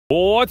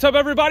What's up,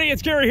 everybody?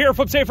 It's Gary here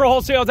from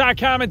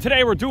SaferWholesale.com, and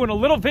today we're doing a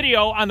little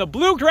video on the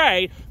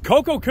blue-gray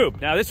Coco Coupe.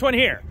 Now, this one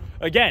here,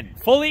 again,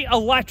 fully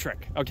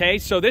electric, okay?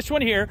 So this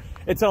one here,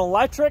 it's an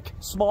electric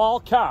small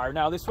car.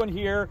 Now, this one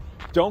here,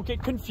 don't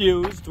get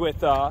confused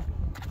with,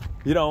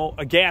 you know,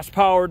 a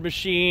gas-powered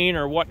machine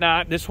or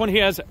whatnot. This one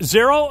here has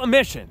zero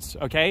emissions,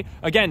 okay?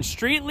 Again,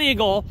 street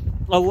legal,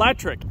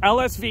 electric,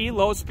 LSV,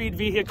 low-speed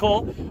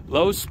vehicle,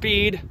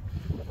 low-speed,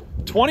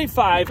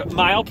 25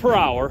 mile per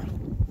hour.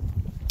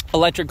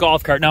 Electric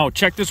golf cart. Now,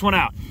 check this one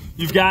out.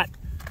 You've got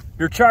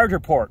your charger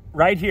port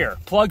right here.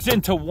 Plugs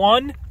into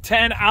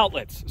 110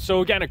 outlets.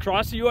 So again,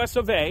 across the US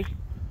of A,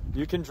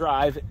 you can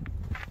drive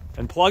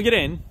and plug it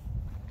in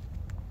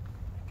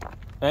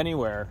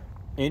anywhere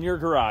in your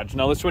garage.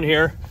 Now, this one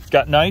here, it's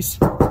got nice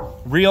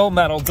real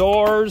metal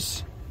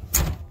doors.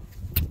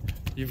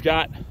 You've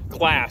got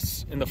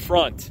glass in the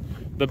front,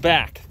 the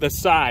back, the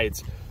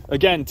sides.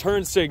 Again,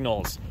 turn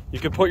signals. You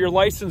can put your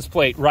license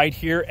plate right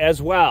here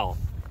as well.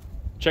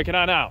 Check it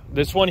on out.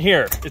 This one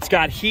here, it's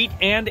got heat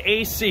and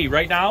AC.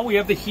 Right now, we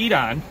have the heat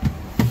on,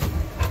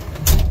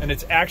 and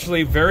it's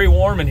actually very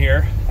warm in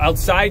here.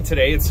 Outside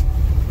today, it's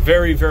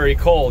very, very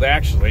cold,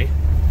 actually.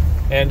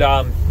 And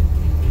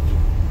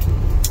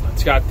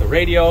it's got the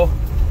radio.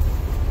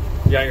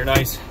 You got your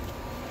nice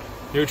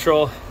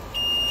neutral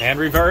and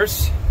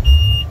reverse.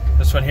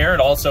 This one here, it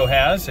also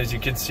has, as you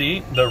can see,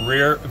 the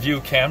rear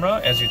view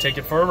camera as you take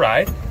it for a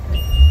ride.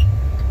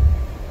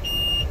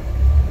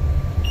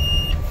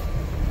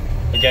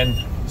 Again,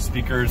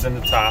 speakers in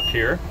the top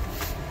here.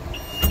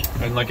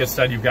 And like I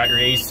said, you've got your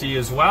AC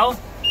as well.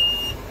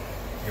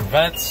 Your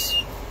vents.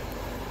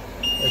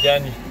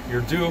 Again,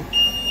 your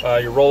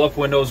roll-up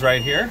windows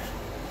right here.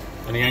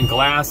 And again,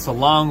 glass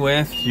along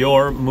with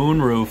your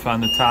moonroof on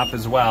the top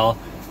as well.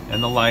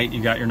 And the light,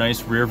 you got your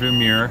nice rear view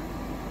mirror.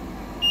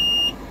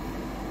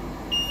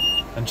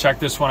 And check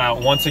this one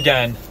out. Once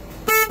again,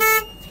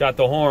 got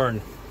the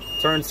horn,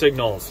 turn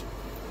signals,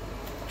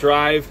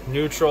 drive,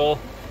 neutral,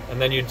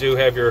 and then you do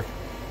have your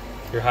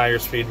higher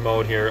speed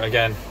mode here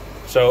again.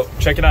 So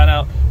check it on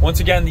out. Once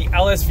again, the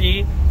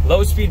LSV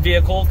low speed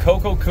vehicle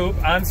Coco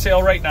Coupe on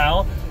sale right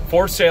now.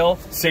 For sale,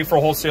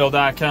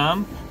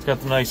 SaferWholesale.com. It's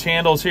got the nice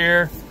handles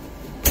here.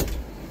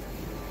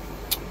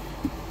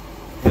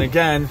 And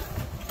again,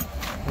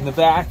 in the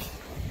back,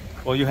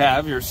 well, you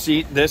have your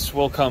seat. This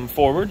will come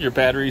forward. Your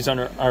batteries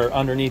are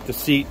underneath the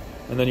seat.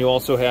 And then you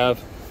also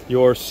have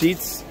your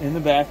seats in the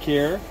back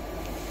here.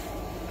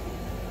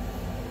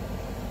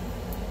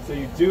 So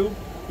you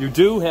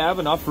do have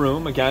enough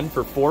room, again,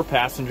 for 4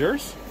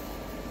 passengers.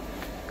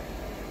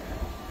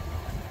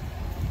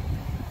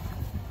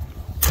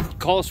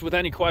 Call us with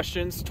any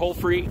questions. Toll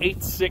free,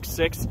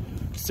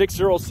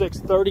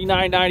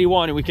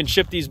 866-606-3991, and we can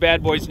ship these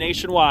bad boys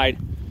nationwide.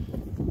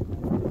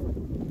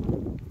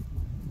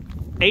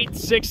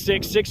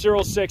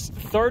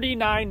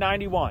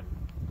 866-606-3991.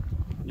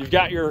 You've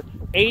got your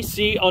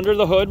AC under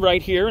the hood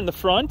right here in the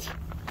front.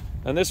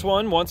 And this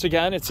one, once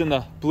again, it's in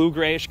the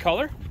blue-grayish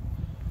color.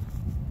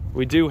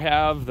 We do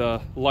have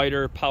the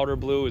lighter powder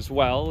blue as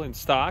well in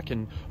stock,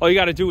 and all you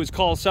got to do is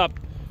call us up,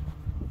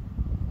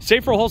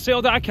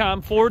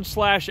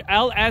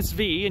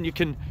 SaferWholesale.com/LSV, and you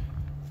can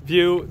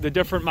view the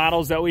different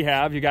models that we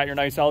have. You got your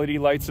nice LED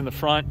lights in the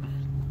front.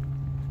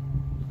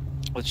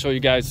 Let's show you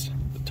guys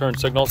the turn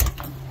signals.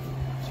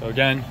 So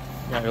again,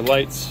 you got your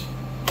lights,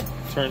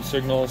 turn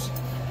signals,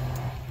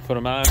 put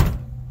them on. You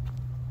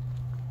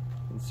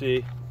can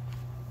see,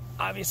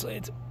 obviously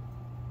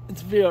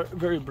it's very,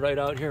 very bright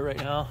out here right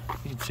now.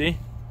 You can see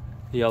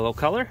the yellow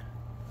color,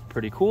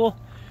 pretty cool.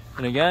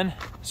 And again,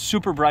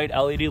 super bright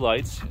LED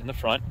lights in the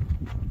front.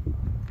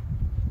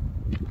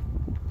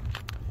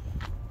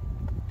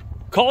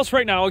 Call us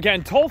right now,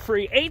 again, toll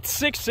free,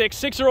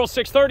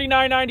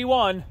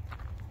 866-606-3991,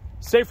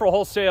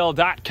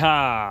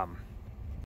 SaferWholesale.com.